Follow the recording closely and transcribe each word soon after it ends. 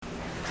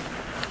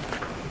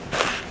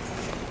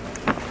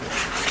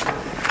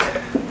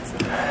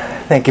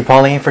Thank you,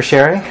 Pauline, for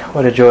sharing.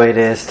 What a joy it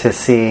is to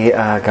see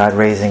God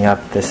raising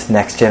up this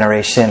next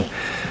generation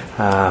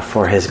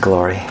for His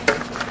glory.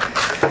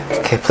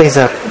 Okay, please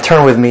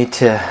turn with me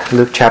to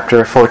Luke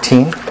chapter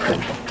 14.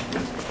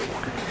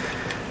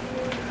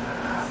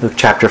 Luke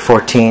chapter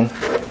 14,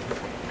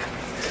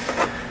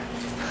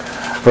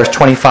 verse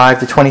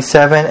 25 to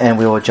 27, and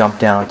we will jump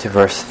down to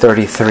verse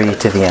 33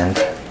 to the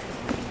end.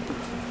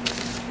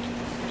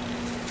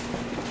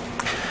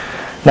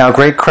 Now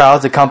great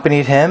crowds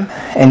accompanied him,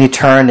 and he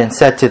turned and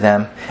said to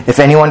them, "If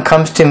anyone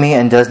comes to me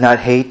and does not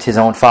hate his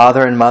own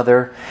father and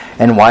mother,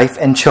 and wife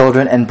and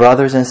children and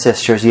brothers and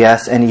sisters,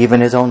 yes, and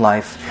even his own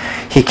life,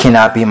 he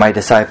cannot be my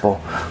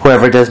disciple.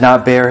 Whoever does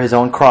not bear his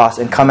own cross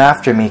and come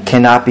after me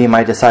cannot be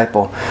my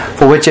disciple.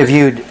 For which of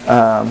you,"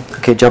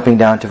 jumping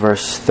down to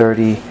verse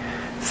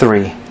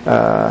 33,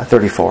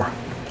 34.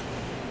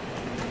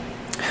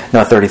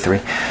 No, 33.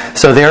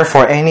 "So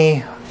therefore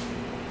any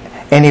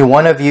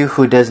one of you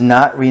who does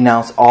not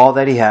renounce all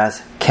that he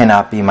has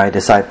cannot be my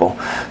disciple.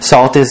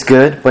 Salt is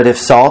good, but if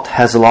salt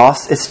has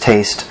lost its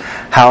taste,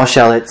 how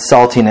shall its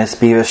saltiness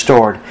be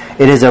restored?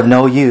 It is of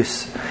no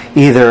use,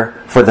 either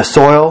for the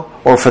soil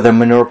or for the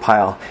manure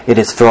pile. It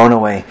is thrown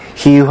away.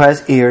 He who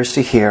has ears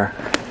to hear,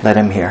 let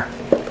him hear."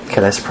 Okay,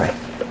 let's pray.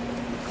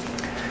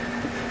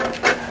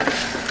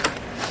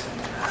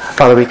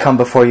 Father, we come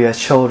before you as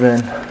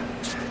children,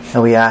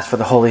 and we ask for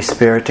the Holy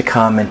Spirit to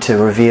come and to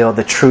reveal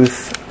the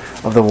truth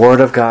of the Word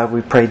of God.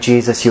 We pray,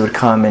 Jesus, you would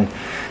come and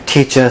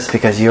teach us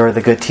because you're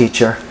the good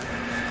teacher.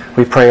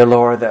 We pray,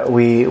 Lord, that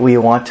we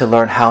want to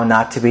learn how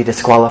not to be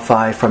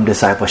disqualified from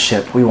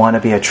discipleship. We want to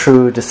be a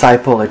true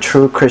disciple, a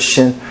true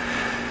Christian.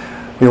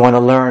 We want to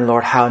learn,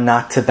 Lord, how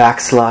not to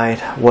backslide,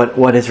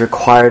 what is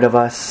required of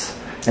us.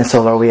 And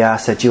so, Lord, we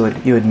ask that you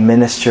would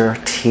minister,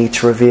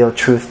 teach, reveal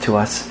truth to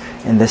us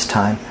in this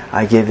time.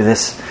 I give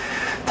this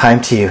time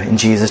to you. In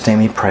Jesus' name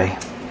we pray.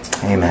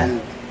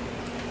 Amen.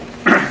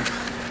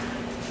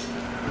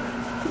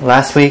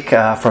 Last week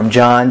from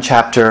John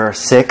chapter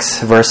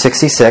 6, verse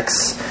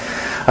 66,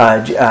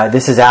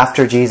 this is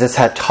after Jesus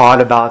had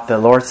taught about the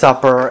Lord's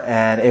Supper,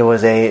 and it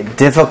was a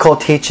difficult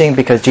teaching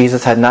because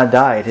Jesus had not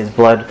died. His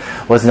blood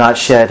was not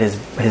shed.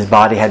 His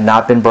body had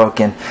not been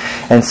broken.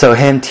 And so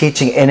him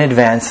teaching in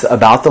advance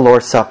about the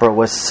Lord's Supper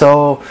was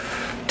so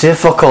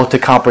difficult to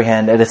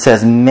comprehend. And it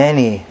says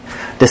many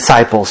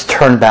disciples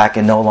turned back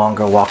and no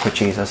longer walked with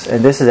Jesus.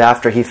 And this is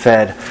after he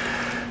fed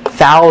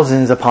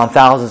thousands upon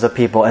thousands of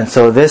people, and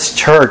so this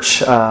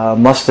church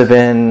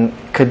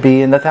could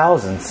be in the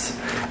thousands.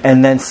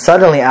 And then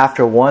suddenly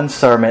after one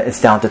sermon, it's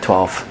down to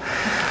 12.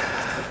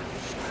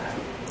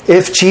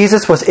 If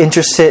Jesus was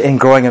interested in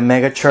growing a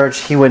mega church,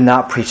 he would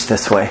not preach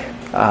this way.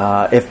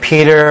 If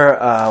Peter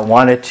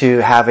wanted to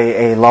have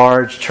a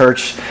large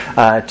church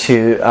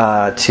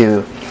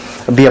to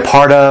be a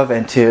part of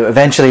and to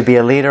eventually be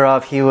a leader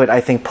of, he would,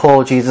 I think,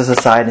 pull Jesus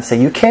aside and say,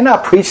 "You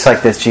cannot preach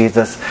like this,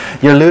 Jesus.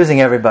 You're losing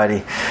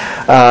everybody."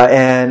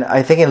 And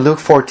I think in Luke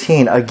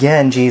 14,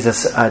 again,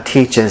 Jesus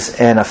teaches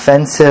an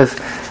offensive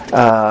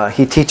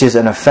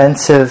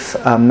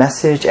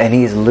message, and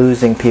he's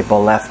losing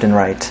people left and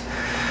right.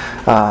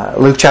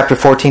 Luke chapter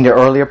 14, the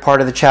earlier part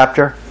of the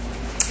chapter,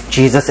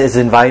 Jesus is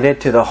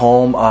invited to the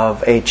home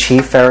of a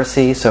chief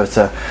Pharisee, so it's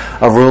a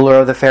ruler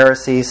of the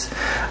Pharisees.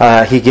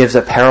 He gives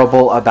a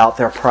parable about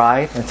their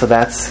pride, and so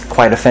that's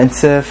quite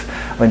offensive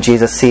when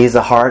Jesus sees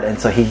the heart, and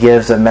so he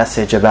gives a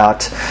message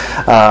about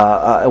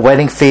a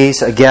wedding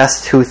feast, a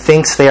guest who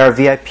thinks they are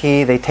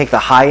VIP, they take the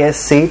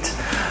highest seat,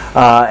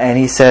 and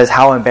he says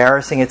how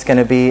embarrassing it's going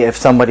to be if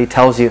somebody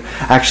tells you,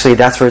 actually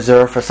that's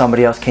reserved for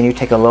somebody else, can you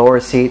take a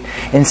lower seat?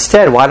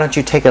 Instead, why don't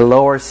you take a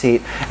lower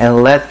seat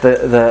and let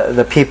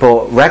the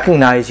people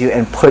recognize you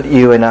and put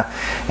you in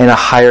a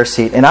higher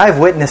seat? And I've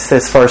witnessed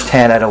this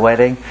firsthand at a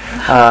wedding.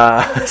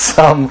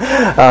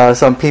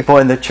 Some people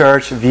in the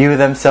church view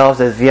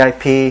themselves as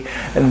VIP.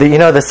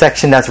 The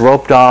section that's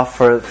roped off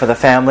for the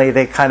family,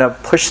 they kind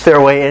of push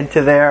their way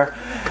into there.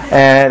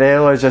 And it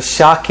was just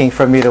shocking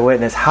for me to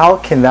witness. How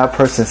can that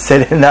person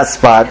sit in that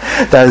spot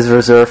that is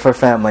reserved for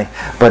family?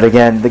 But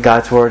again,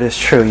 God's word is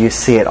true. You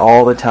see it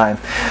all the time.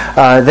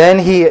 Then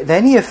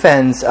he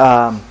offends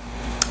the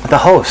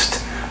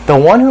host, the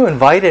one who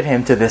invited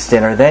him to this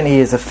dinner. Then he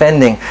is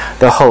offending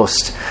the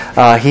host.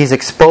 He's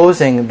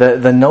exposing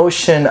the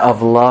notion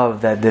of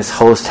love that this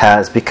host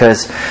has,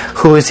 because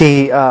who is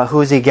he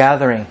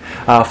gathering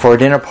for a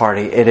dinner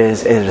party? It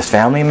is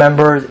family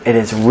members. It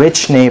is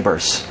rich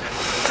neighbors.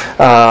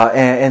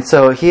 And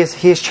so he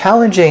is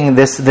challenging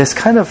this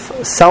kind of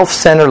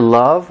self-centered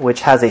love,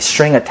 which has a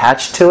string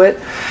attached to it,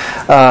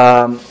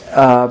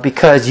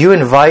 because you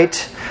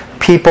invite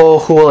people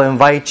who will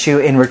invite you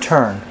in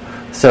return.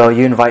 So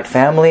you invite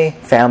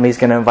family's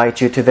going to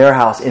invite you to their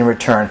house in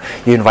return.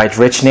 You invite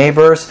rich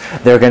neighbors,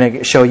 they're going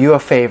to show you a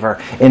favor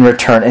in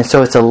return. And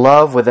so it's a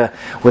love with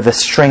a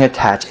string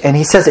attached. And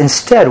he says,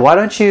 instead, why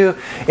don't you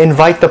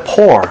invite the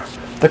poor,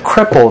 the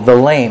crippled, the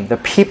lame, the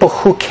people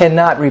who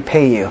cannot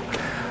repay you,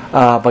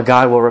 but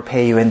God will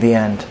repay you in the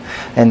end.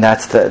 And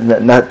that's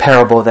that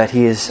parable that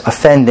he is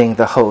offending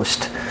the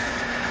host.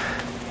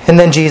 And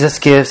then Jesus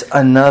gives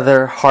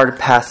another hard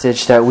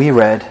passage that we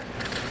read.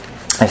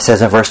 It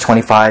says in verse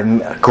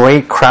 25,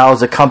 great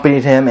crowds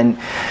accompanied him, and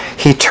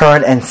he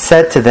turned and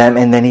said to them,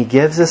 and then he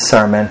gives a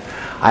sermon.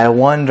 I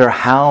wonder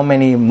how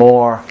many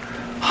more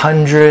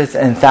hundreds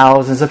and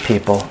thousands of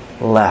people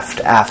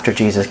left after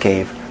Jesus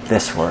gave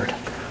this word.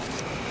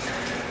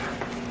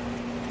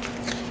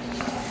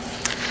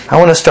 I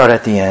want to start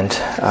at the end.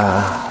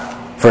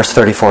 Verse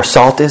 34,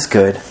 salt is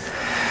good.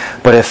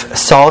 But if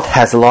salt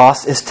has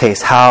lost its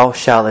taste, how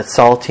shall its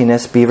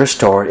saltiness be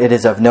restored? It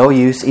is of no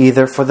use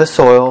either for the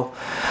soil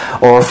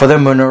or for the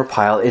manure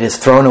pile. It is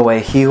thrown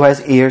away. He who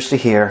has ears to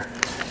hear,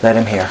 let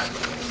him hear.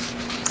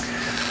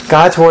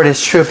 God's word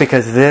is true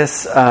because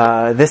this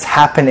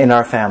happened in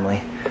our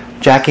family.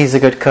 Jackie's a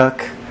good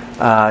cook.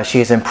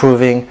 She's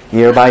improving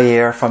year by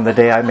year from the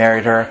day I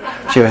married her.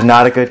 She was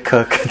not a good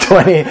cook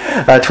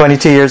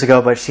 22 years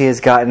ago, but she has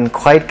gotten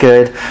quite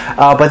good.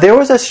 But there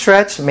was a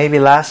stretch, maybe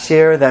last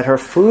year, that her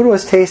food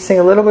was tasting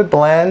a little bit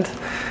bland.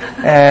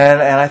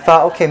 And I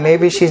thought, okay,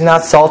 maybe she's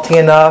not salty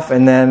enough.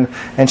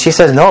 And she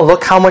says, no,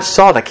 look how much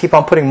salt. I keep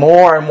on putting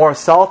more and more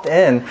salt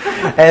in.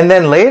 And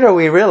then later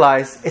we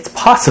realized it's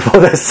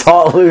possible that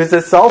salt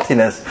loses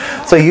saltiness.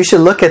 So you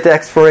should look at the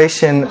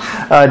expiration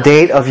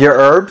date of your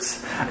herbs.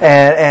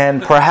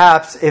 And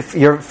perhaps if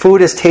your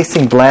food is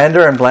tasting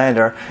blander and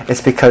blander,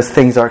 it's because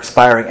things are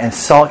expiring. And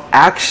salt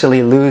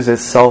actually loses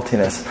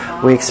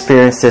saltiness. We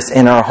experience this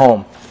in our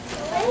home.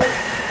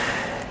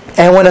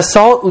 And when a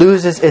salt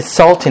loses its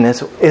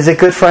saltiness, is it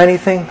good for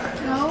anything?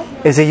 No.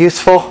 Is it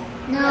useful?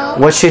 No.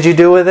 What should you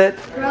do with it?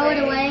 Throw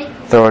it away.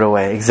 Throw it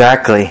away.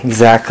 Exactly.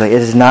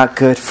 It is not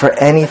good for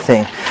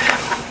anything.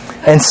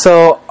 And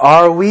so,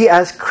 are we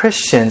as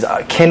Christians,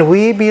 can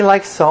we be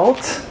like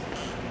salt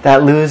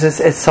that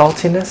loses its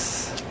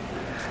saltiness?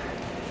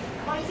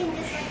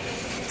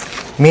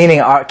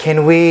 Meaning,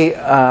 can we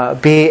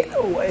be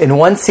in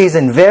one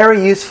season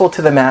very useful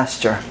to the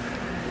master,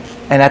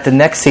 and at the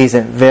next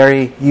season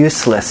very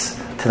useless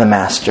to the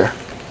master?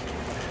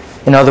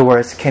 In other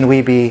words, can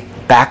we be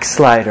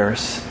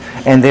backsliders?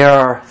 And there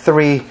are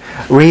 3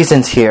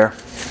 reasons here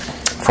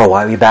for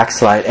why we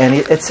backslide. And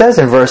it says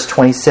in verse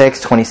 26,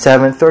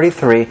 27,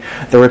 33,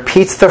 that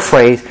repeats the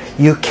phrase,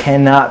 you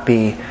cannot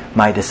be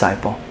my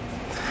disciple.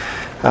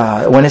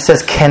 When it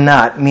says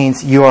cannot,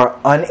 means you are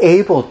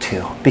unable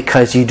to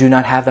because you do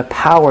not have the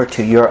power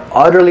to. You're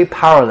utterly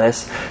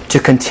powerless to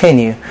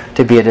continue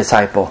to be a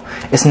disciple.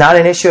 It's not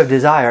an issue of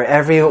desire.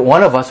 Every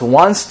one of us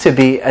wants to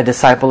be a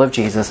disciple of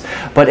Jesus.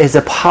 But is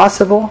it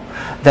possible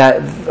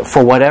that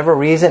for whatever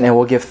reason, and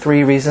we'll give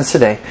 3 reasons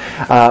today,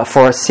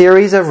 for a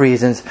series of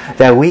reasons,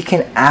 that we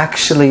can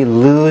actually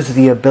lose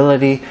the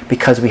ability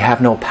because we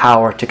have no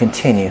power to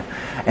continue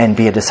and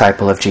be a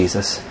disciple of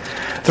Jesus?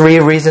 3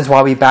 reasons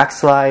why we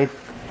backslide.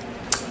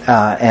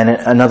 And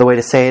another way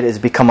to say it is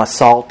become a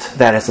salt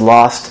that has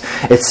lost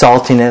its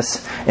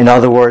saltiness. In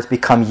other words,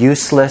 become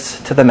useless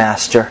to the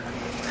master.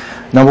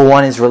 Number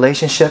 1 is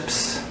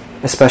relationships,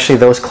 especially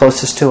those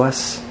closest to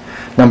us.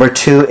 Number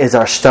 2 is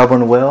our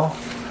stubborn will.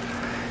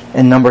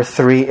 And number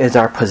 3 is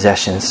our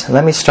possessions.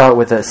 Let me start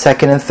with the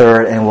second and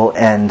third, and we'll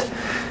end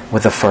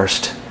with the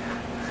first.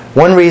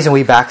 One reason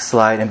we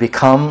backslide and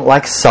become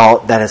like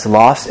salt that has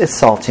lost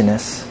its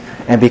saltiness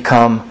and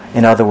become,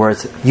 in other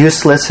words,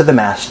 useless to the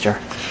master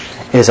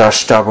is our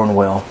stubborn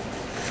will.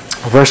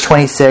 Verse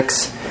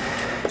 26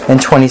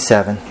 and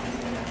 27.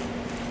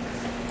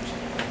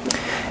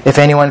 If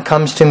anyone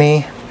comes to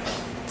me,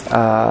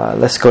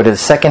 let's go to the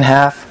second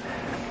half.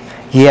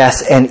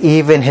 Yes, and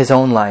even his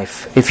own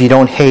life. If you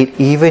don't hate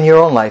even your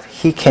own life,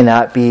 he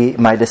cannot be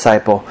my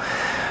disciple.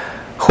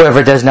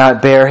 Whoever does not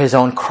bear his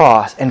own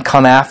cross and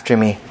come after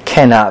me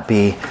cannot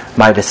be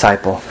my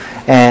disciple.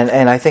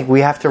 And I think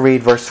we have to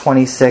read verse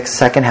 26,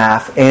 second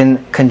half,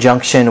 in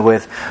conjunction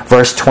with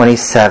verse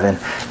 27.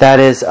 That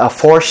is a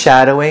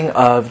foreshadowing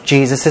of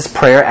Jesus'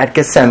 prayer at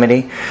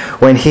Gethsemane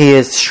when he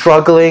is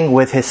struggling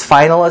with his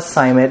final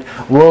assignment.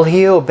 Will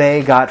he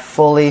obey God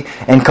fully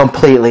and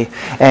completely?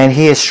 And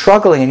he is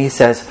struggling and he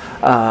says,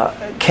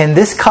 can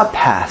this cup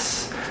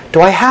pass? Do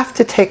I have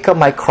to take up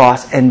my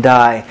cross and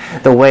die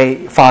the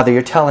way, Father,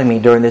 you're telling me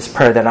during this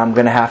prayer that I'm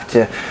going to have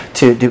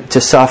to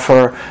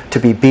suffer, to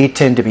be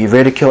beaten, to be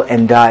ridiculed,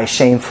 and die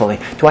shamefully?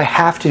 Do I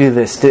have to do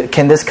this?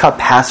 Can this cup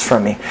pass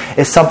from me?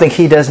 It's something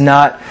he does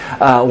not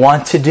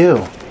want to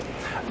do.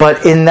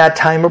 But in that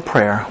time of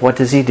prayer, what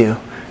does he do?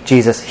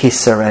 Jesus, he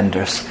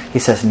surrenders. He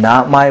says,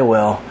 not my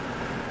will,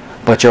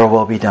 but your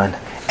will be done.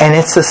 And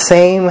it's the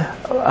same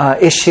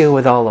issue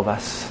with all of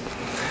us.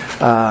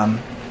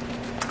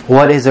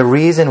 What is the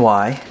reason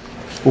why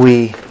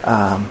we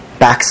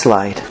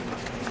backslide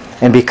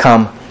and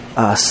become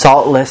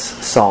saltless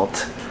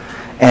salt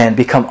and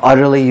become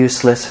utterly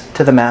useless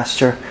to the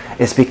master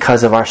is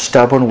because of our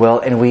stubborn will,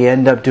 and we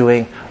end up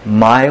doing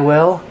my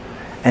will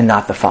and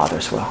not the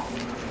Father's will.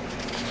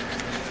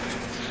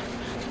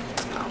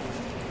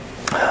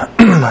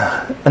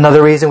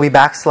 Another reason we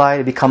backslide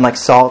and become like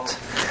salt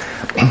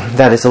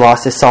that has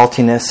lost its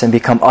saltiness and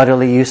become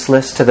utterly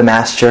useless to the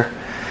master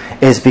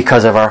is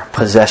because of our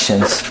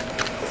possessions.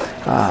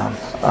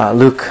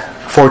 Luke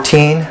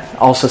 14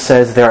 also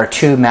says there are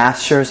two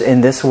masters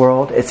in this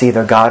world. It's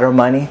either God or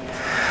money.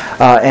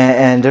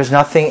 And there's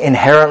nothing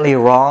inherently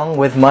wrong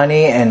with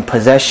money and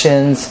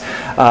possessions.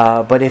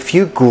 But if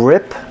you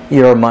grip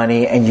your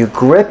money and you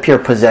grip your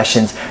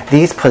possessions,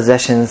 these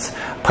possessions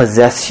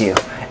possess you.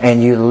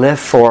 And you live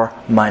for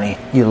money.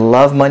 You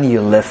love money,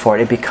 you live for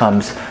it. It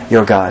becomes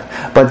your God.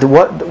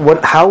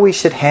 But how we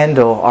should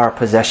handle our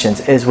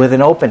possessions is with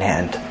an open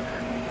hand.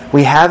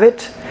 We have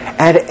it.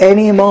 At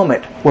any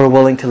moment, we're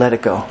willing to let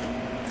it go.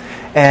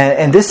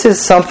 And this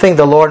is something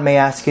the Lord may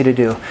ask you to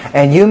do.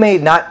 And you may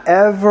not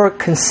ever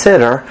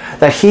consider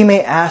that He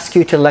may ask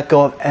you to let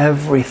go of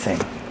everything.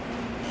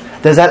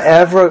 Does that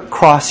ever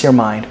cross your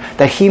mind?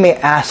 That He may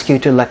ask you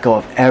to let go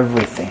of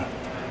everything.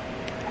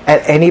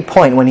 At any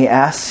point when He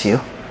asks you,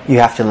 you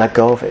have to let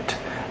go of it.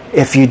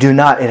 If you do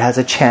not, it has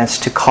a chance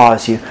to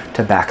cause you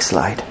to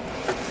backslide.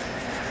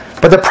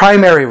 But the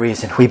primary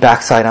reason we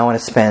backslide, I want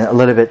to spend a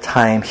little bit of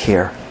time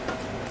here.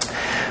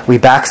 We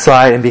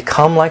backslide and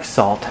become like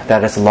salt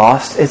that has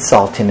lost its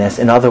saltiness.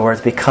 In other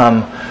words,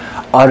 become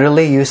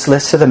utterly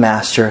useless to the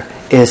Master,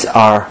 is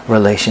our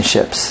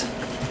relationships.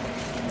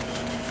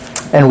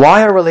 And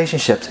why our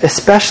relationships?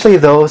 Especially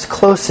those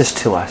closest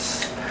to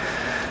us.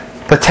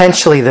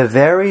 Potentially the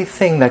very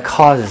thing that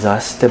causes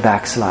us to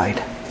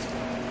backslide.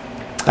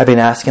 I've been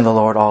asking the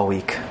Lord all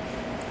week.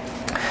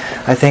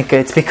 I think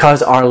it's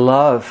because our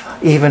love,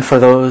 even for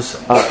those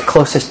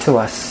closest to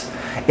us,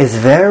 is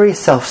very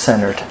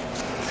self-centered.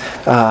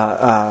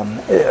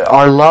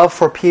 Our love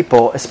for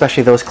people,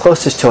 especially those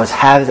closest to us,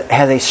 has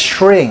a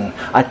string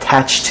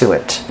attached to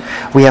it.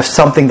 We have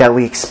something that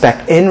we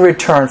expect in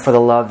return for the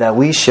love that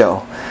we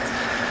show.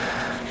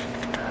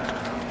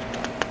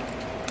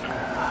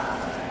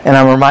 And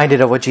I'm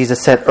reminded of what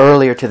Jesus said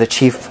earlier to the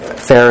chief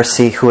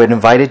Pharisee who had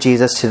invited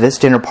Jesus to this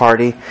dinner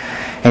party,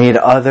 and he had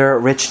other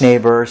rich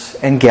neighbors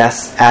and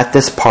guests at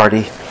this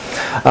party.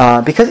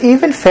 Because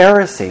even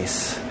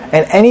Pharisees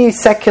and any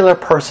secular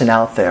person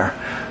out there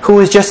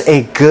who is just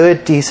a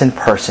good, decent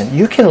person,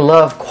 you can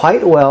love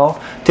quite well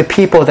to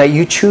people that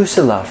you choose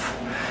to love.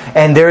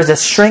 And there is a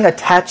string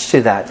attached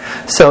to that.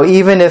 So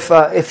even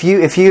if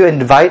you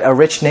invite a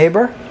rich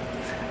neighbor,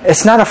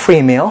 it's not a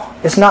free meal.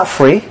 It's not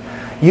free.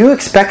 You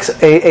expect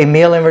a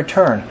meal in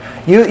return.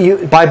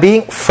 You by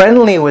being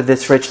friendly with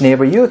this rich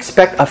neighbor, you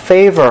expect a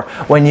favor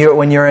when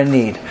you're in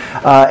need.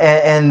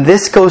 And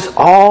this goes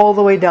all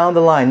the way down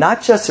the line.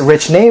 Not just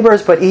rich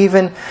neighbors, but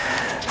even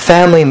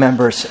family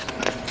members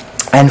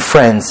and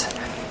friends.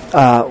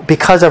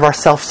 Because of our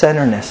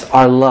self-centeredness,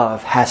 our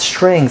love has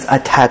strings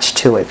attached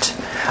to it.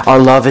 Our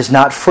love is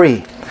not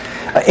free.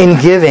 In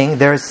giving,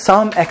 there is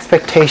some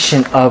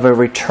expectation of a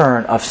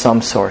return of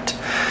some sort.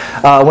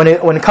 When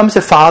it comes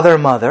to father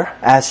and mother,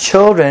 as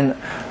children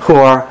who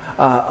are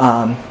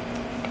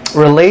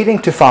relating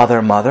to father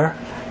and mother,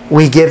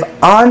 we give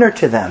honor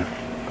to them.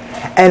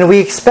 And we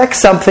expect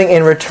something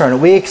in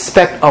return. We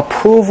expect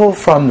approval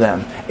from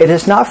them. It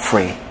is not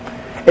free.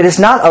 It is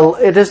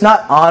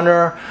not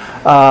honor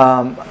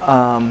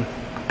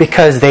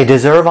because they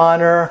deserve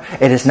honor.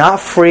 It is not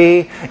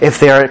free. If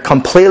they are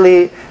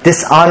completely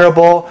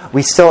dishonorable,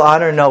 we still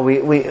honor. No,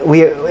 we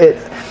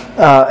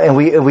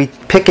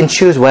pick and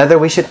choose whether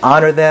we should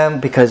honor them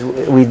because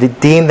we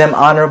deem them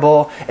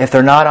honorable. If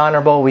they're not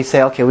honorable, we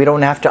say, okay, we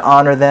don't have to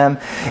honor them.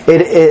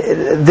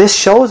 This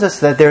shows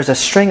us that there's a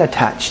string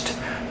attached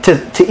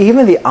to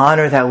even the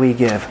honor that we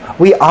give.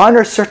 We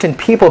honor certain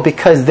people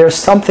because there's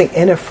something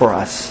in it for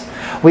us.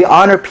 We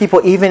honor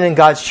people even in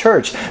God's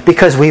church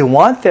because we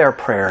want their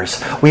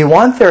prayers. We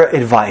want their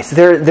advice.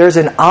 There's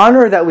an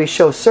honor that we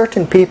show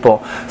certain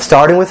people,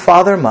 starting with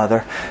father and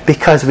mother,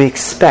 because we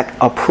expect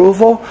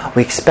approval.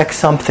 We expect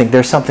something.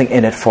 There's something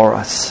in it for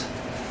us.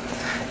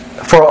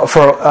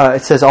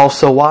 It says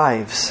also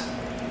wives.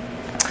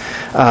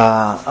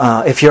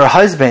 If you're a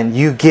husband,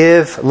 you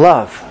give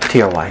love to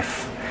your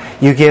wife.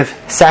 You give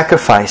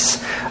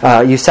sacrifice.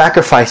 You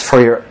sacrifice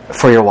for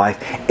your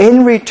wife.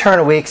 In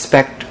return, we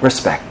expect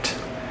respect.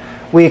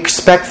 We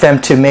expect them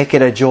to make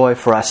it a joy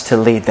for us to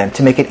lead them,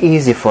 to make it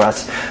easy for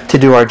us to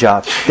do our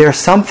job. There's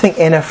something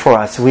in it for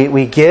us.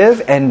 We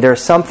give, and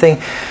there's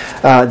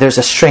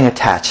a string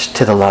attached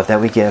to the love that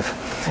we give.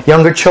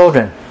 Younger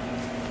children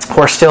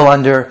who are still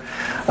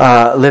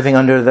living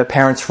under the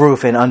parents'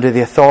 roof and under the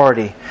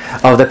authority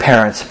of the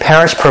parents.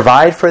 Parents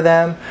provide for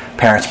them.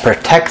 Parents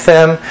protect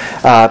them.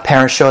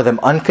 Parents show them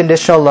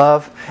unconditional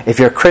love. If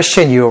you're a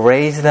Christian, you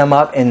raise them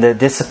up in the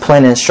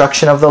discipline and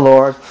instruction of the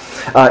Lord.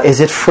 Is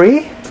it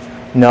free?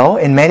 No.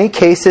 In many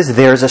cases,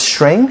 there's a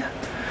string.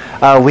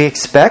 We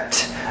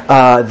expect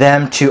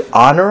them to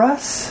honor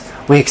us.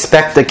 We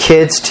expect the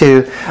kids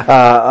to,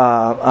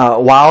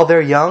 while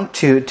they're young,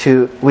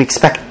 we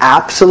expect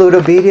absolute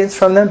obedience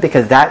from them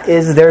because that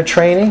is their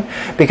training.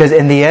 Because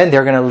in the end,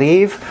 they're going to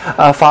leave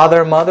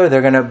father and mother.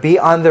 They're going to be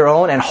on their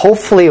own. And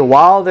hopefully,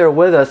 while they're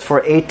with us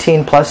for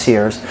 18 plus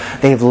years,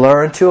 they've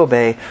learned to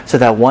obey so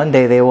that one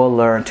day they will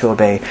learn to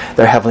obey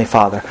their Heavenly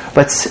Father.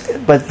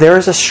 But there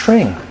is a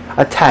string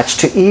attached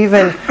to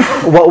even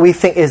what we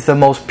think is the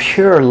most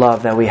pure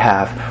love that we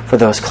have for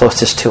those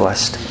closest to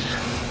us.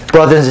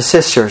 Brothers and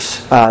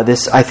sisters,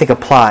 this I think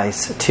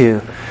applies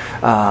to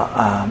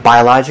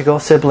biological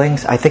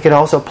siblings. I think it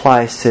also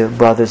applies to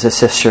brothers and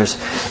sisters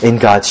in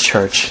God's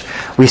church.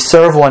 We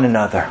serve one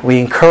another.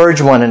 We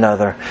encourage one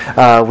another.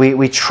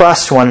 We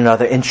trust one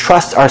another,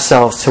 entrust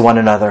ourselves to one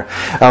another.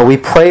 We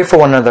pray for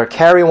one another,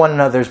 carry one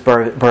another's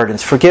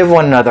burdens, forgive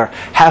one another,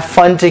 have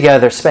fun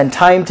together, spend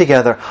time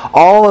together.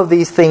 All of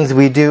these things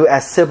we do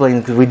as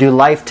siblings. We do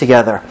life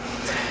together.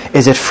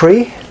 Is it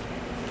free?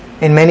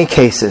 In many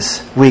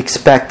cases, we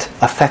expect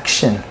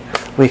affection.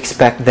 We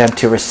expect them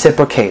to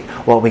reciprocate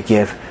what we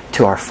give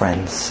to our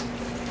friends,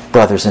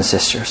 brothers and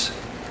sisters.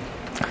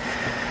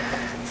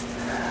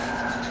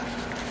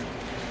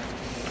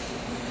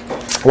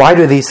 Why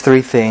do these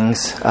three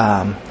things,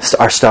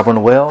 our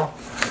stubborn will,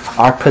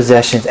 our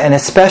possessions, and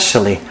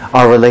especially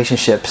our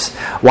relationships,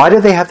 why do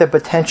they have the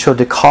potential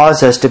to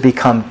cause us to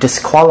become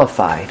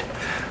disqualified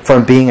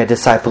from being a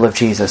disciple of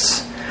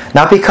Jesus?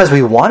 Not because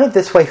we want it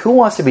this way. Who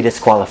wants to be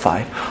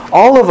disqualified?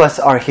 All of us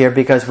are here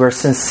because we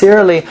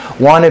sincerely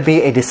want to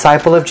be a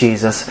disciple of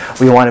Jesus.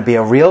 We want to be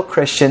a real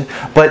Christian.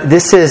 But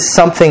this is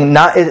something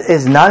it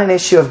is not an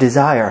issue of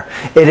desire.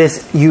 It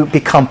is you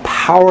become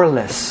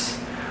powerless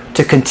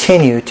to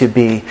continue to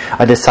be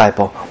a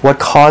disciple. What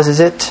causes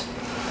it?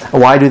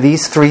 Why do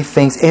these three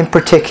things in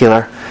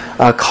particular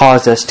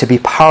cause us to be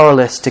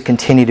powerless to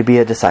continue to be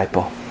a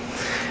disciple?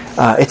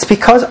 It's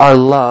because our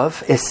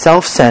love is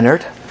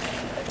self-centered.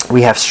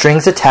 We have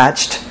strings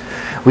attached.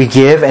 We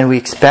give and we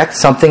expect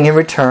something in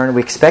return.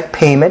 We expect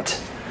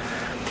payment.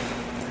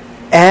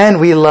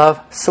 And we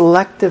love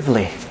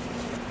selectively.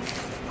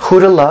 Who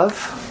to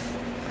love.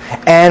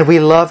 And we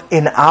love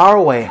in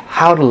our way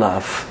how to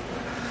love.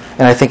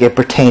 And I think it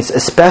pertains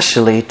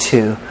especially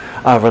to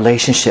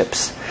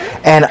relationships.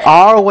 And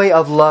our way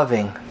of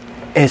loving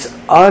is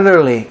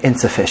utterly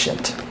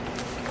insufficient.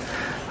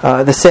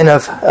 The sin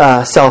of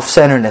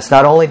self-centeredness.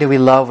 Not only do we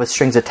love with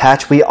strings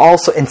attached, we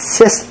also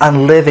insist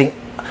on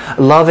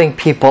loving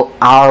people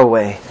our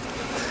way.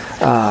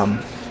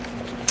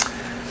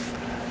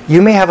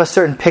 You may have a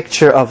certain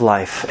picture of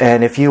life,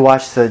 and if you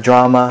watch the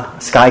drama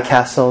Sky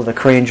Castle, the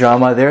Korean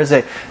drama, there's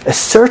a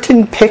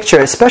certain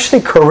picture,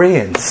 especially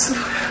Korean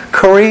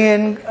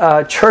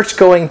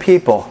church-going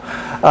people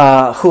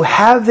who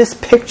have this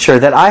picture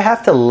that I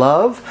have to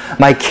love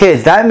my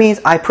kids. That means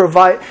I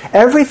provide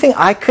everything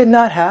I could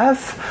not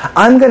have.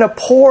 I'm going to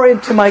pour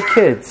into my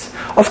kids.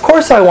 Of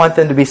course I want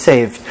them to be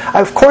saved.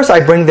 Of course I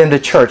bring them to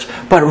church.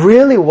 But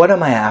really, what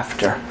am I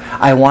after?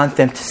 I want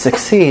them to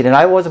succeed. And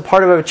I was a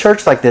part of a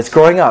church like this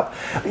growing up.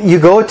 You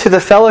go to the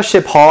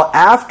fellowship hall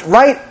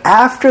right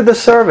after the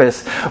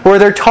service where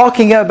they're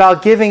talking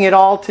about giving it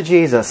all to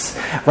Jesus.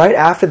 Right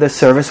after the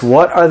service,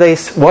 what are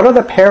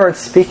the parents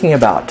speaking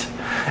about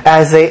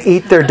as they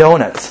eat their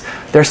donuts?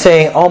 They're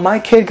saying, oh, my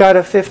kid got a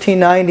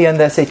 1590 on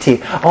the SAT.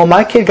 Oh,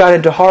 my kid got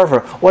into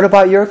Harvard. What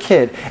about your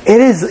kid?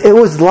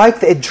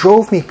 It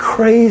drove me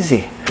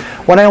crazy.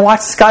 When I watch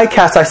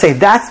Skycast, I say,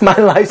 that's my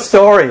life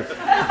story.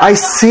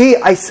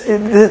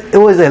 It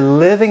was a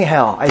living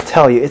hell. I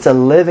tell you, it's a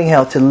living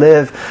hell to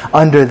live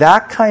under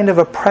that kind of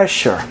a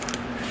pressure.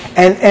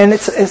 And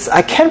it's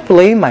I can't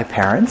blame my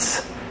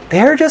parents.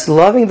 They're just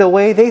loving the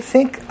way they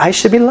think I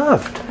should be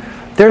loved.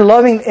 They're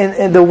loving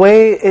in the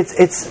way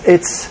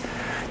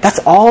that's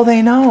all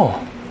they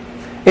know.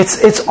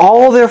 It's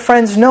all their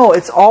friends know.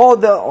 It's all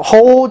the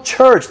whole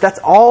church. That's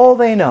all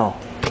they know.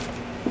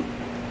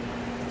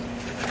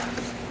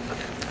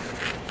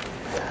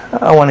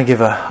 I want to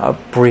give a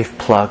brief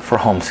plug for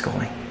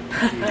homeschooling.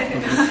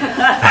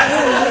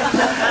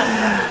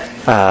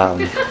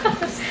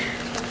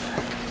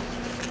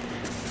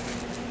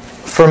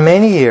 For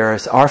many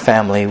years, our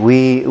family,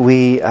 we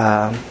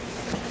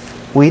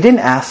didn't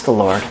ask the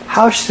Lord,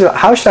 how should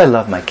I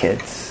love my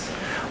kids?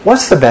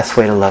 What's the best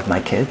way to love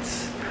my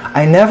kids?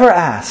 I never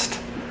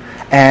asked.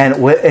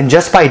 And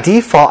just by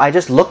default, I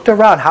just looked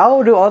around.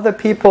 How do other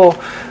people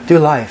do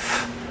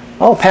life?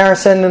 Oh,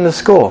 parents send them to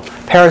school.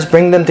 Parents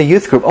bring them to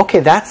youth group.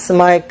 Okay, that's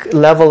my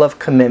level of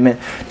commitment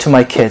to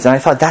my kids. And I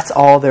thought that's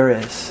all there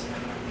is.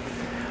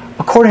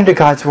 According to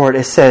God's Word,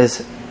 it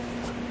says,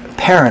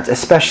 parents,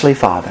 especially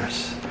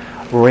fathers,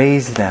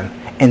 raise them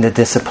in the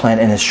discipline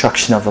and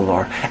instruction of the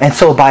Lord. And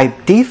so by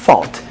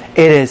default,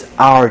 it is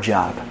our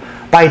job.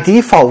 By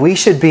default, we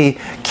should be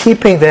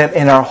keeping them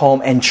in our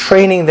home and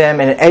training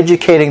them and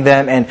educating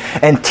them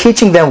and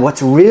teaching them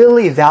what's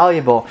really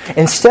valuable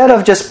instead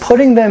of just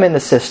putting them in the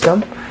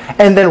system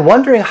and then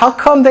wondering how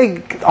come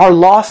they are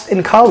lost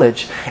in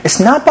college.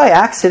 It's not by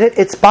accident,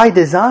 it's by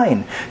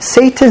design.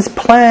 Satan's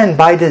plan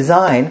by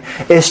design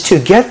is to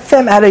get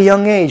them at a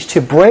young age,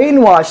 to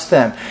brainwash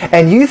them.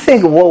 And you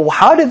think, well,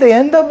 how did they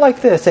end up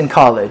like this in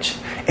college?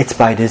 It's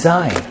by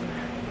design.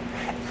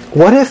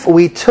 What if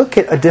we took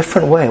it a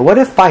different way? What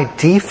if by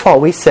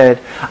default we said,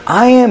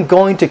 I am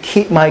going to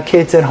keep my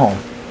kids at home.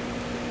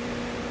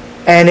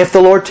 And if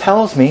the Lord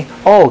tells me,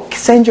 oh,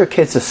 send your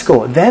kids to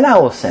school, then I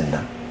will send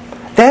them.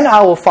 Then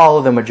I will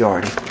follow the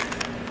majority.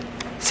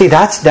 See,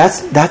 that's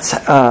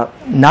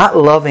not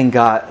loving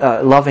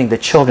God, loving the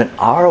children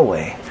our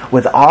way,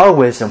 with our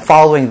wisdom,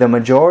 following the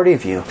majority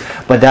view.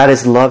 But that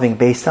is loving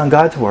based on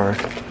God's Word,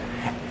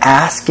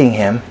 asking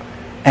Him,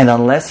 and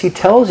unless He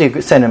tells you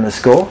to send them to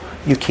school,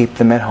 you keep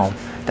them at home.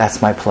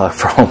 That's my plug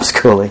for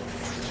homeschooling.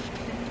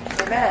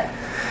 Amen.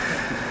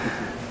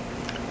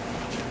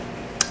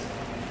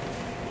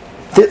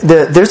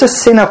 There's a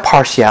sin of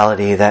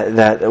partiality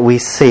that we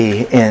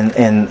see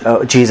in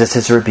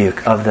Jesus'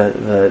 rebuke of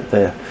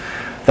the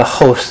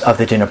host of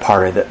the dinner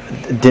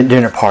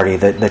party,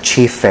 the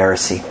chief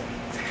Pharisee.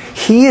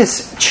 He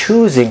is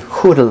choosing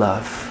who to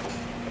love,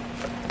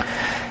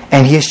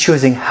 and he is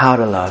choosing how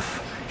to love.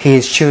 He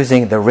is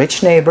choosing the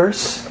rich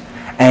neighbors,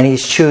 and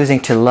he's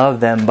choosing to love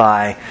them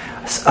by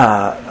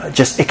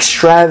just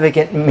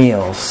extravagant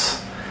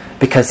meals,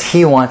 because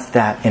he wants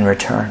that in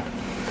return.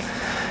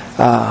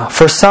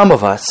 For some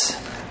of us,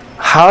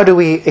 how do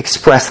we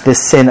express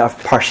this sin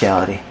of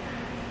partiality?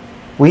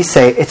 We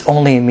say, it's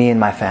only me and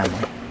my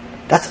family.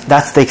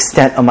 That's the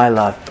extent of my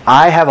love.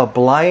 I have a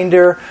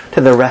blinder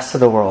to the rest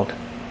of the world.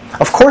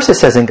 Of course it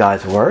says in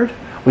God's Word,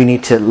 we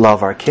need to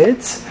love our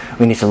kids.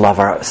 We need to love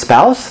our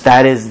spouse.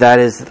 That is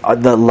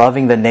the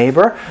loving the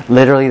neighbor,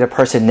 literally the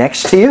person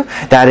next to you.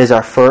 That is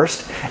our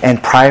first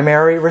and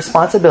primary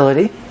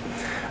responsibility.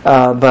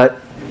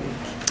 But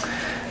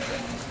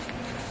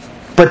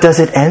does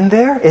it end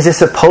there? Is it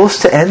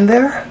supposed to end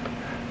there?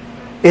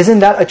 Isn't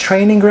that a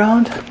training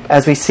ground,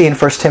 as we see in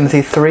 1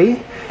 Timothy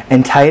 3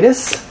 and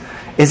Titus?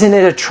 Isn't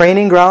it a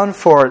training ground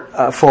for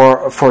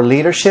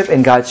leadership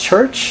in God's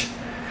church?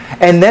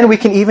 And then we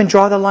can even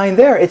draw the line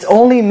there. It's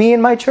only me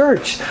and my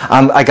church.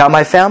 I got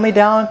my family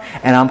down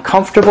and I'm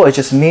comfortable. It's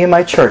just me and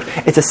my church.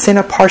 It's a sin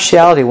of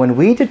partiality when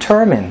we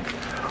determine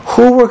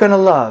who we're going to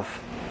love.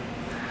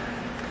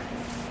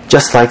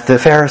 Just like the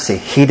Pharisee,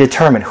 he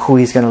determined who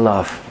he's going to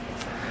love.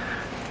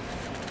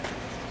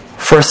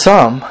 For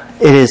some,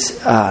 it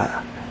is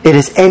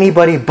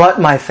anybody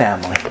but my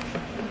family.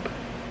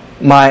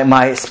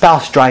 My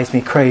spouse drives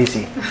me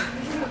crazy.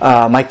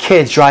 My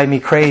kids drive me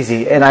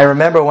crazy. And I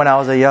remember when I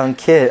was a young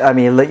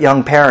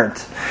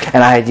parent,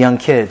 and I had young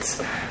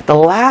kids. The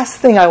last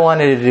thing I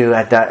wanted to do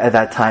at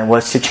that time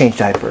was to change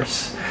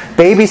diapers.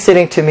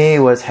 Babysitting to me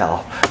was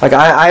hell. Like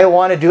I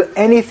want to do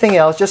anything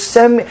else. Just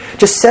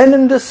send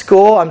them to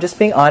school. I'm just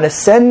being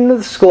honest. Send them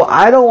to school.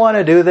 I don't want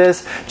to do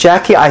this.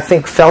 Jackie, I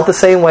think, felt the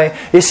same way.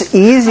 It's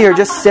easier.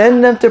 Just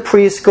send them to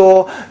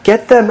preschool.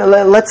 Get them.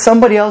 Let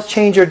somebody else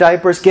change your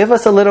diapers. Give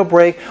us a little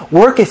break.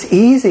 Work is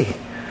easy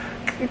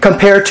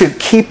compared to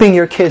keeping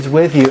your kids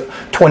with you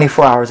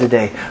 24 hours a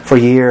day for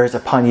years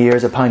upon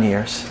years upon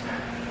years.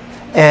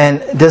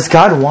 And does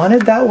God want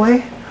it that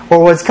way?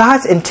 Or was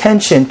God's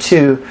intention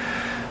to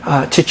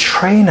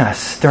train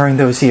us during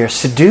those years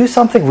to do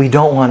something we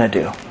don't want to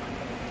do,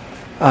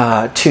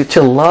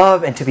 to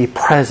love and to be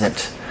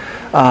present?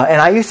 And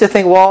I used to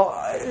think, well,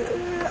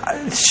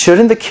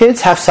 shouldn't the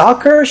kids have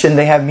soccer? Shouldn't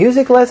they have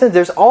music lessons?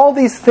 There's all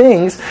these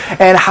things,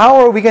 and how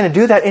are we going to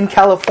do that in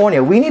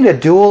California? We need a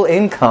dual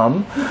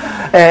income,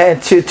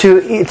 and to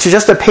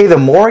just to pay the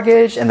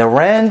mortgage and the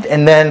rent,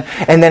 and then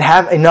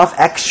have enough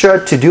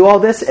extra to do all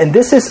this. And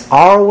this is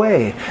our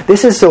way.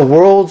 This is the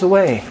world's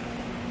way.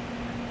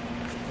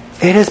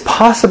 It is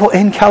possible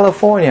in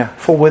California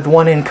with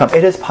one income.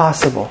 It is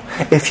possible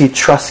if you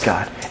trust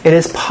God. It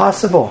is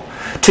possible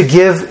to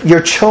give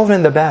your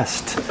children the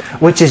best,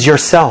 which is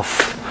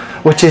yourself,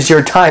 which is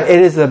your time.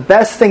 It is the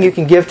best thing you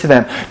can give to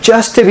them,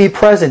 just to be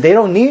present. They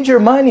don't need your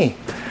money.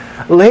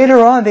 Later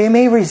on, they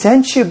may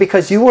resent you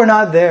because you were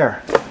not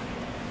there.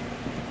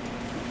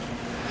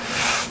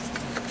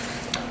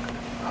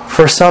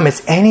 For some,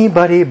 it's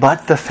anybody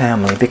but the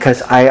family,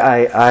 because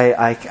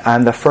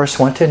I'm the first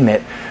one to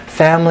admit,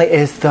 family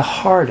is the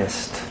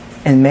hardest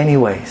in many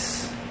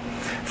ways.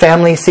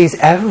 Family sees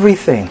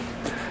everything.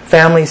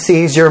 Family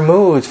sees your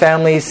moods.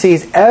 Family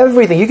sees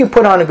everything. You can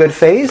put on a good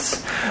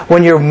face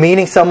when you're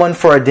meeting someone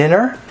for a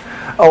dinner,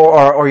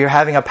 or you're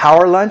having a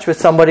power lunch with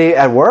somebody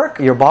at work,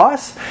 your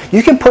boss.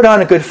 You can put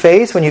on a good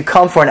face when you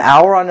come for an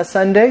hour on a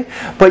Sunday,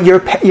 but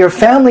your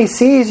family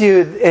sees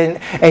you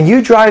and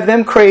you drive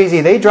them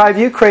crazy. They drive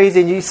you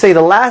crazy, and you say,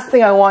 the last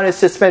thing I want is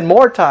to spend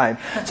more time.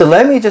 So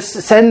let me just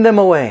send them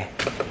away.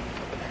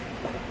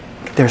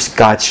 There's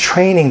God's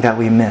training that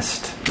we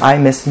missed. I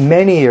missed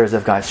many years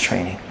of God's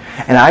training.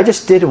 And I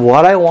just did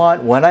what I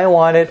want, when I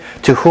wanted,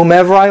 to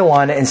whomever I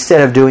wanted,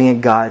 instead of doing it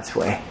God's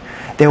way.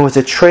 There was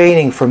a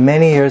training for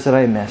many years that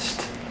I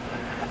missed.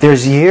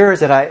 There's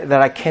years that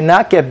I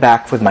cannot get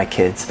back with my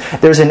kids.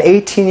 There's an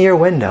 18-year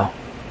window.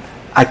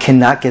 I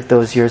cannot get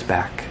those years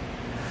back.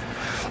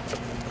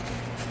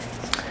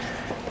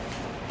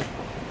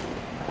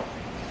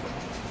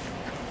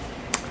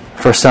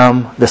 For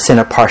some, the sin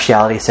of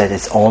partiality says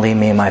it's only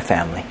me and my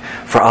family.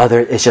 For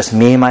others, it's just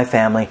me and my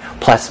family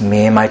plus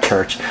me and my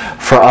church.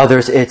 For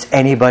others, it's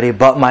anybody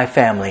but my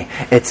family.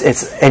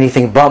 It's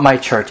anything but my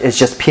church. It's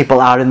just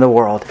people out in the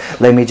world.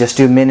 Let me just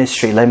do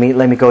ministry. Let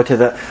me go to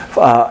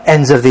the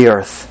ends of the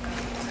earth.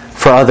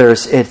 For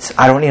others, it's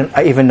I don't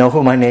even know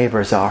who my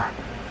neighbors are.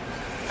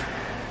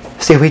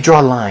 See, we draw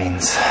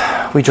lines.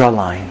 We draw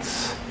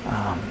lines.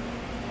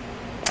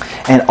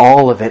 And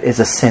all of it is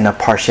a sin of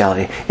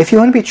partiality. If you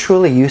want to be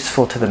truly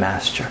useful to the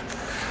Master,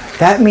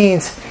 that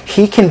means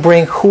He can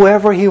bring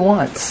whoever He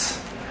wants,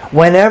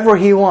 whenever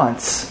He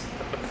wants.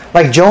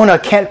 Like Jonah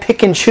can't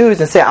pick and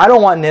choose and say, I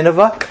don't want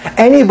Nineveh,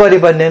 anybody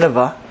but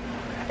Nineveh.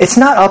 It's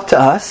not up to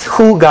us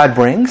who God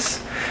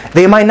brings.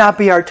 They might not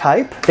be our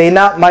type. They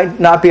might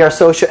not be our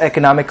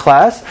socioeconomic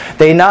class.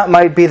 They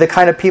might be the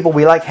kind of people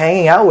we like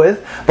hanging out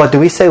with. But do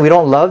we say we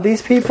don't love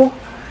these people?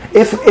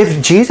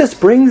 If Jesus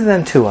brings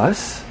them to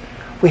us,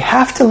 we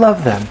have to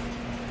love them.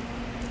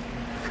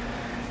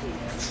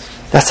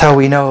 That's how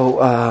we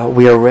know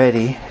we are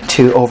ready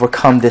to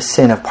overcome this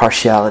sin of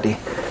partiality.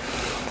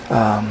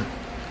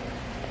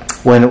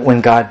 When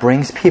God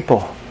brings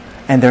people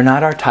and they're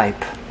not our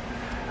type,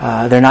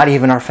 they're not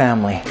even our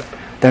family,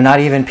 they're not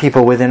even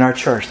people within our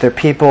church, they're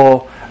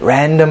people,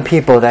 random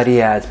people that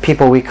He adds,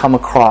 people we come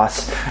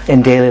across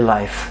in daily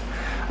life,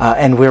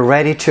 and we're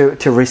ready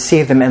to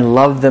receive them and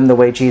love them the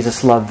way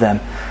Jesus loved them,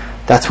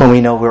 that's when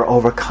we know we're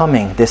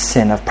overcoming this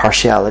sin of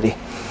partiality.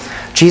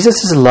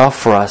 Jesus' love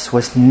for us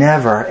was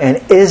never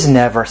and is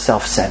never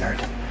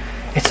self-centered.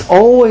 It's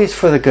always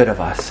for the good of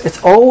us.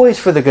 It's always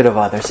for the good of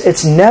others.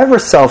 It's never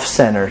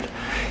self-centered.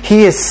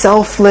 He is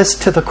selfless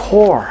to the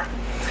core.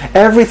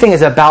 Everything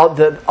is about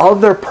the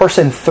other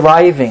person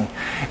thriving.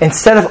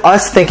 Instead of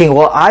us thinking,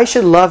 well, I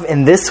should love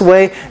in this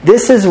way.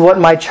 This is what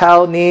my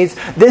child needs.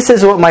 This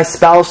is what my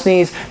spouse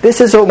needs. This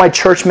is what my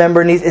church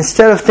member needs.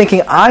 Instead of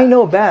thinking, I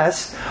know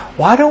best,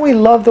 why don't we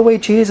love the way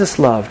Jesus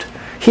loved?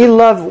 He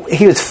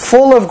was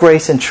full of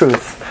grace and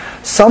truth.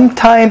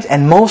 Sometimes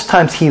and most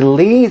times He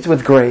leads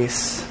with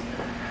grace.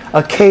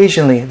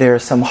 Occasionally there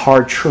is some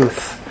hard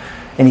truth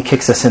and He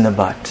kicks us in the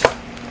butt.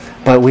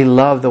 But we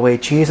love the way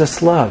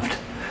Jesus loved.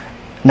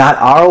 Not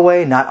our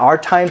way, not our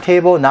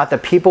timetable, not the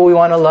people we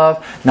want to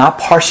love, not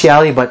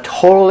partiality, but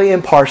totally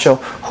impartial.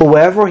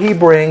 Whoever He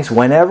brings,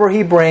 whenever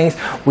He brings,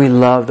 we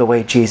love the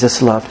way Jesus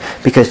loved.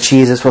 Because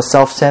Jesus was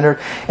self-centered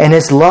and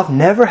His love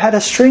never had a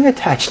string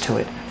attached to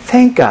it.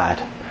 Thank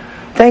God.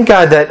 Thank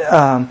God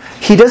that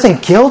He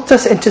doesn't guilt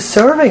us into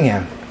serving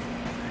Him.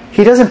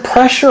 He doesn't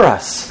pressure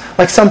us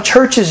like some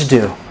churches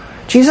do.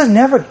 Jesus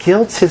never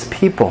guilts His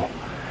people.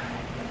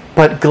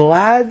 But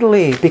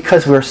gladly,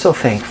 because we're so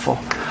thankful.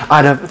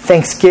 Out of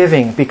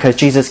thanksgiving, because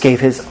Jesus gave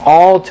His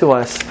all to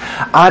us.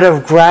 Out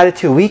of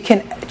gratitude, we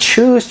can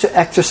choose to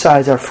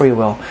exercise our free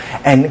will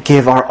and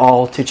give our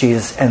all to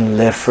Jesus and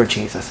live for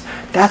Jesus.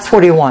 That's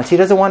what He wants. He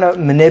doesn't want to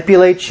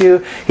manipulate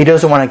you. He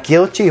doesn't want to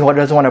guilt you. He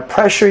doesn't want to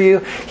pressure you.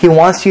 He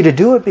wants you to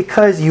do it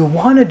because you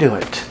want to do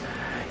it.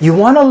 You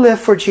want to live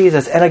for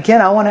Jesus. And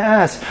again, I want to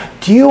ask,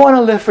 do you want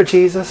to live for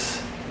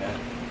Jesus?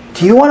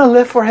 Do you want to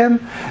live for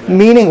Him?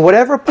 Meaning,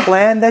 whatever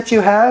plan that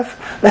you have,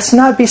 let's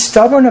not be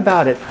stubborn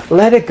about it.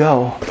 Let it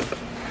go.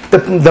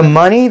 The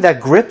money that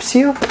grips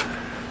you,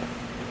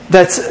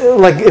 that's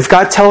like if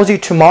God tells you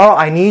tomorrow,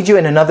 I need you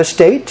in another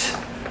state,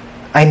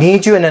 I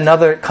need you in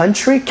another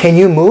country, can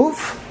you move?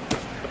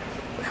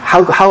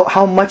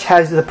 How much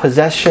has the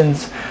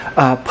possessions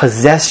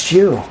possessed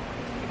you?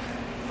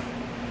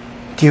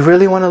 Do you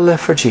really want to live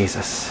for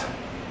Jesus?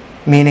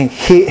 Meaning,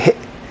 He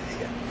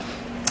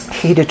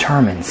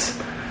determines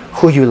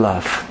who you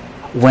love,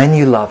 when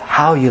you love,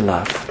 how you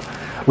love.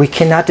 We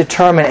cannot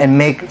determine and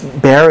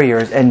make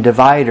barriers and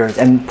dividers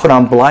and put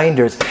on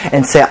blinders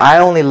and say, I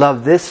only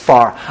love this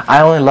far,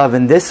 I only love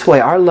in this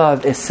way. Our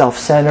love is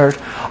self-centered.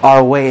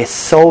 Our way is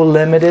so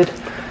limited.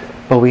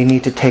 But we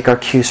need to take our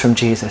cues from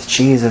Jesus.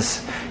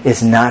 Jesus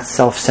is not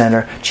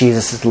self-centered.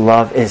 Jesus'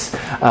 love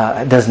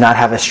does not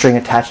have a string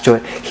attached to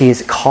it. He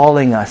is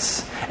calling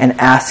us and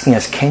asking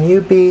us, can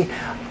you be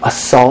a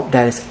salt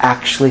that is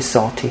actually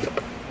salty?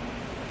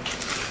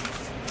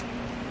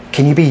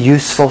 Can you be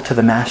useful to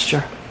the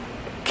Master?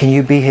 Can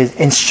you be His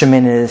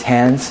instrument in His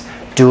hands,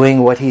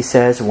 doing what He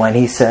says, when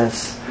He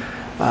says?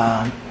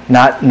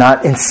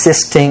 Not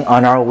insisting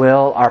on our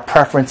will, our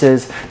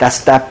preferences.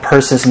 That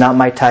person's not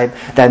my type.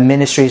 That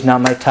ministry is not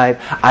my type.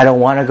 I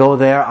don't want to go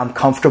there. I'm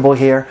comfortable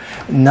here.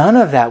 None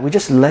of that. We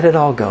just let it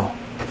all go.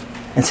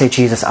 And say,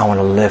 Jesus, I want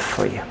to live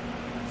for You.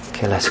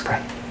 Okay, let's pray.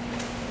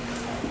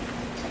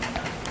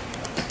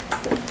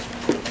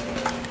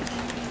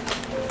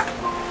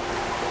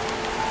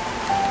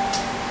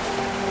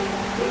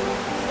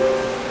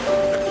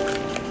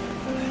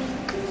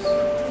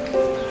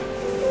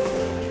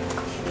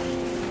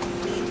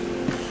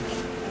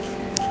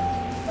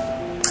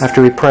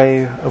 After we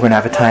pray, we're going to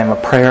have a time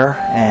of prayer.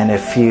 And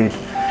if you'd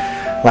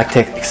like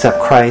to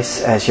accept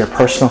Christ as your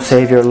personal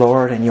Savior,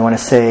 Lord, and you want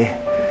to say,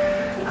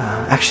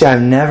 actually,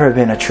 I've never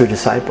been a true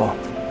disciple.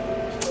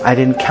 I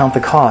didn't count the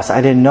cost.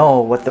 I didn't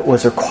know what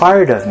was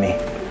required of me.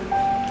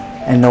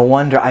 And no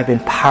wonder I've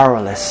been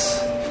powerless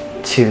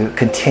to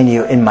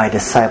continue in my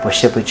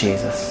discipleship with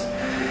Jesus.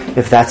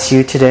 If that's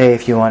you today,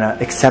 if you want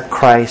to accept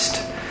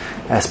Christ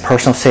as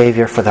personal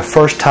Savior for the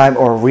first time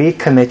or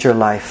recommit your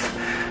life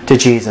to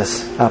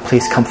Jesus,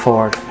 please come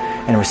forward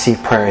and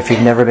receive prayer. If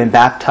you've never been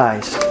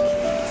baptized,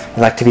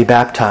 you'd like to be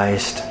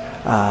baptized,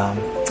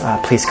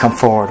 please come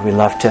forward. We'd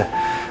love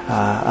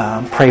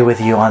to pray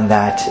with you on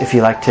that. If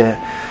you'd like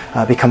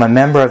to become a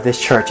member of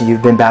this church and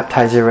you've been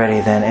baptized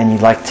already, then and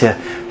you'd like to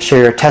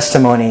share your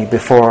testimony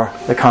before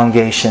the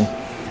congregation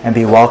and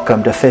be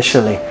welcomed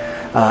officially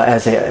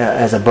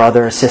as a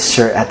brother or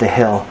sister at the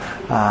Hill,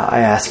 I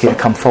ask you to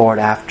come forward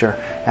after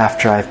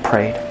I've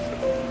prayed.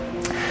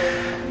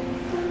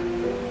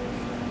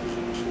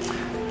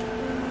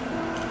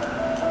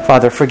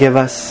 Father, forgive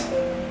us.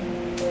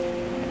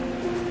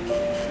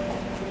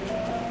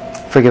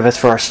 Forgive us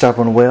for our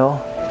stubborn will.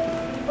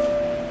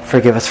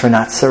 Forgive us for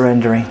not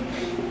surrendering.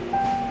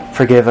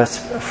 Forgive us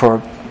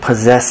for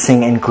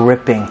possessing and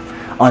gripping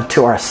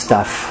onto our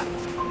stuff.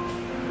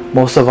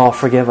 Most of all,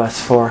 forgive us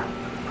for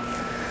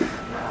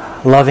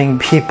loving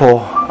people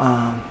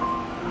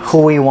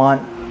who we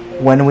want,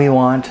 when we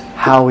want,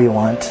 how we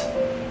want.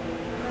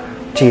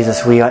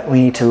 Jesus, we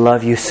need to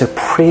love you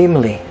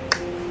supremely.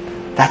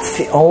 That's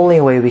the only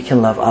way we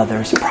can love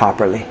others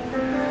properly.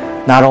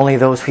 Not only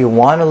those we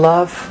want to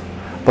love,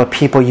 but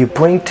people you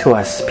bring to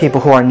us, people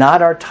who are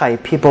not our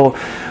type, people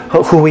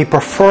who we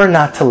prefer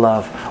not to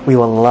love, we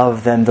will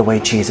love them the way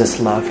Jesus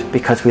loved,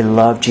 because we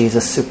love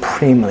Jesus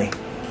supremely.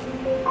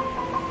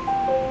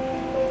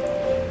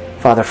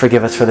 Father,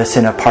 forgive us for the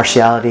sin of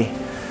partiality.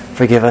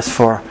 Forgive us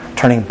for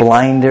turning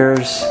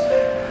blinders,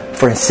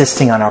 for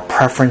insisting on our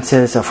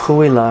preferences of who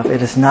we love.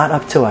 It is not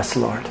up to us,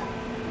 Lord.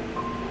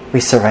 We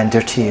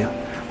surrender to you.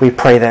 We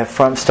pray that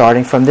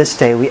starting from this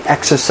day, we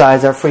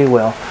exercise our free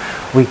will.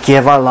 We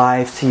give our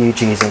lives to you,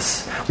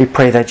 Jesus. We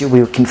pray that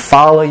we can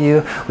follow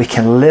you. We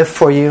can live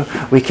for you.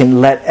 We can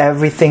let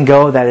everything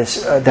go that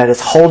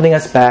is holding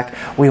us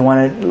back. We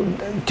want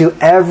to do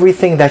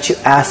everything that you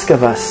ask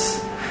of us.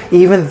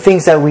 Even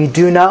things that we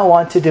do not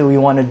want to do, we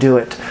want to do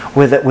it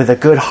with a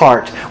good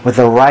heart, with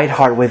the right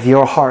heart, with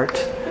your heart.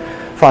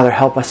 Father,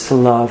 help us to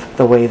love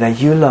the way that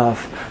you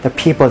love, the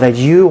people that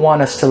you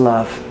want us to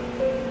love.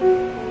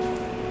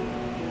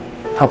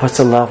 Help us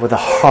to love with the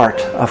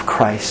heart of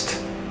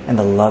Christ and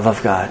the love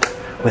of God,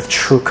 with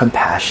true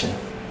compassion.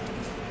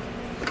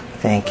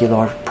 Thank you,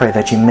 Lord. Pray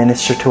that you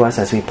minister to us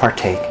as we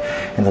partake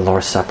in the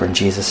Lord's Supper. In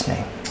Jesus'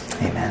 name,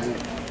 amen.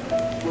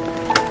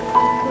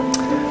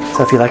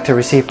 So if you'd like to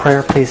receive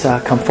prayer, please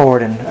come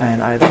forward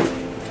and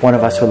one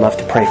of us would love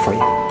to pray for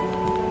you.